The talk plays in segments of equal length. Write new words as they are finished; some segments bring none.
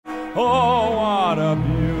Oh, what a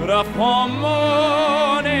beautiful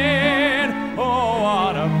morning. Oh,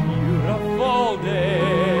 what a beautiful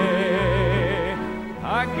day.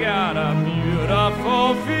 I got a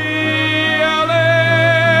beautiful feeling.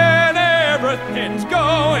 Everything's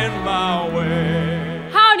going my way.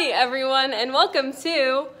 Howdy, everyone, and welcome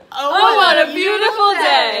to Oh, what a beautiful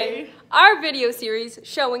day! Our video series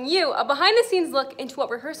showing you a behind-the-scenes look into what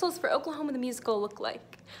rehearsals for Oklahoma the Musical look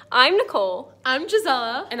like. I'm Nicole. I'm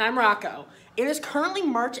Gisela. And I'm Rocco. It is currently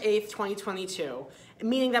March 8th, 2022,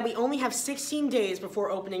 meaning that we only have 16 days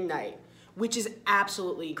before opening night, which is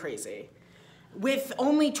absolutely crazy. With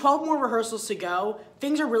only 12 more rehearsals to go,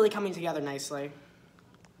 things are really coming together nicely.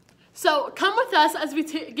 So come with us as we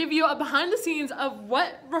give you a behind the scenes of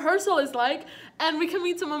what rehearsal is like, and we can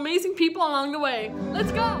meet some amazing people along the way.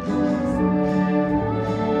 Let's go!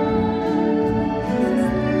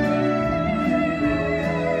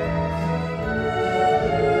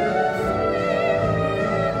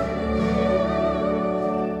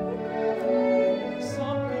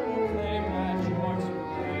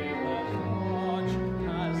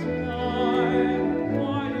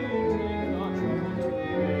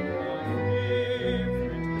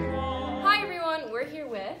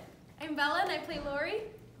 I play Lori.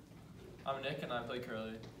 I'm Nick and I play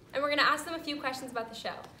Curly. And we're going to ask them a few questions about the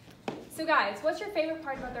show. So guys, what's your favorite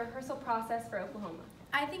part about the rehearsal process for Oklahoma?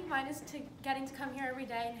 I think mine is getting to come here every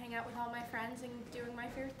day and hang out with all my friends and doing my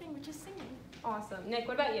favorite thing, which is singing. Awesome. Nick,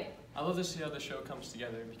 what about you? I love to see how the show comes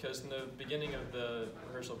together because in the beginning of the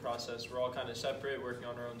rehearsal process, we're all kind of separate, working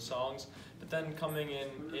on our own songs. But then coming in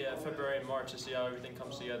February and March to see how everything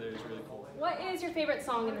comes together is really cool. What is your favorite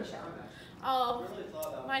song in the show? Oh,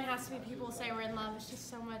 mine has to be People Say We're in Love. It's just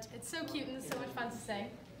so much, it's so cute and it's so much fun to sing.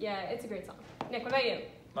 Yeah, it's a great song. Nick, what about you?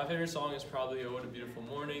 My favorite song is probably Oh What a Beautiful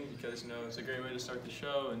Morning because, you know, it's a great way to start the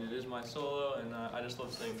show and it is my solo and I just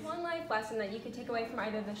love singing. One life lesson that you could take away from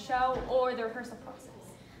either the show or the rehearsal process.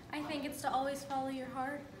 I think it's to always follow your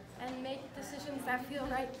heart and make decisions that feel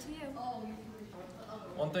right to you.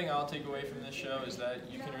 One thing I'll take away from this show is that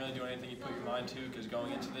you can really do anything you put your mind to because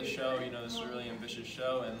going into this show, you know, this is a really ambitious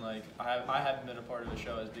show and like I haven't been a part of a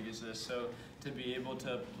show as big as this, so to be able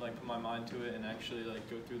to like put my mind to it and actually like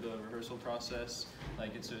go through the rehearsal process,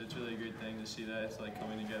 like it's really a great thing to see that it's like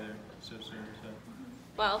coming together so soon. So.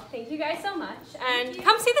 Well, thank you guys so much and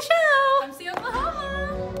come see the show! Come see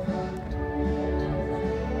Oklahoma!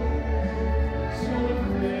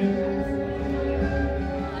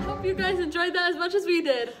 You guys enjoyed that as much as we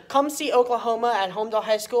did. Come see Oklahoma at Holmdel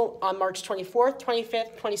High School on March 24th,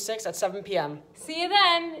 25th, 26th at 7 p.m. See you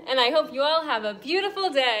then, and I hope you all have a beautiful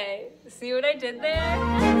day. See what I did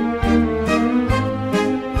there?